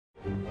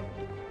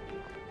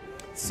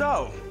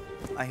So,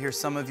 I hear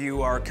some of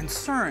you are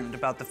concerned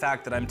about the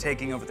fact that I'm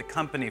taking over the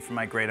company from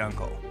my great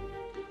uncle.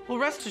 Well,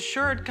 rest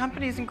assured,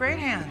 company's in great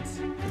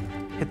hands.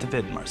 Hit the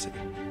vid, Marcy.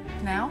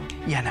 Now?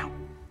 Yeah, now.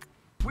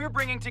 We're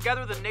bringing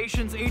together the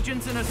nation's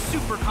agents in a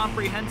super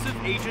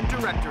comprehensive agent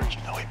directory.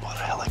 You know he bought a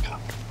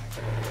helicopter.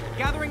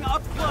 Gathering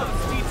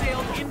up-close,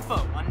 detailed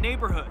info on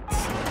neighborhoods.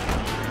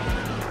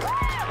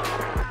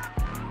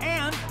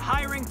 And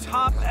hiring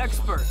top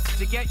experts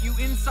to get you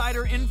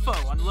insider info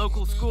on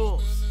local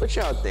schools. What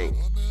y'all think?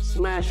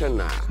 Smash or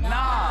not?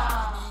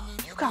 Nah.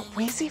 You got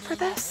Wheezy for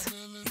this?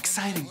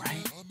 Exciting,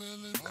 right?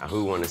 Now,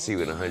 who want to see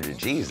what 100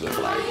 G's look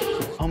like?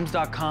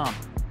 Homes.com.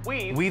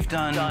 We've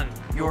done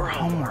your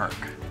homework.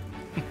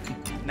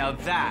 Now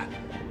that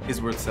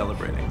is worth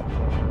celebrating.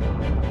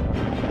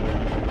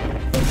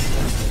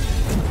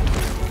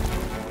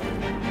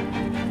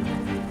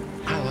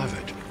 I love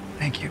it.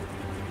 Thank you.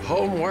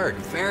 Homework,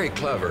 very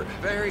clever,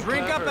 very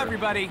Drink clever. up,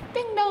 everybody.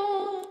 Ding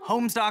dong.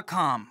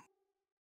 Homes.com.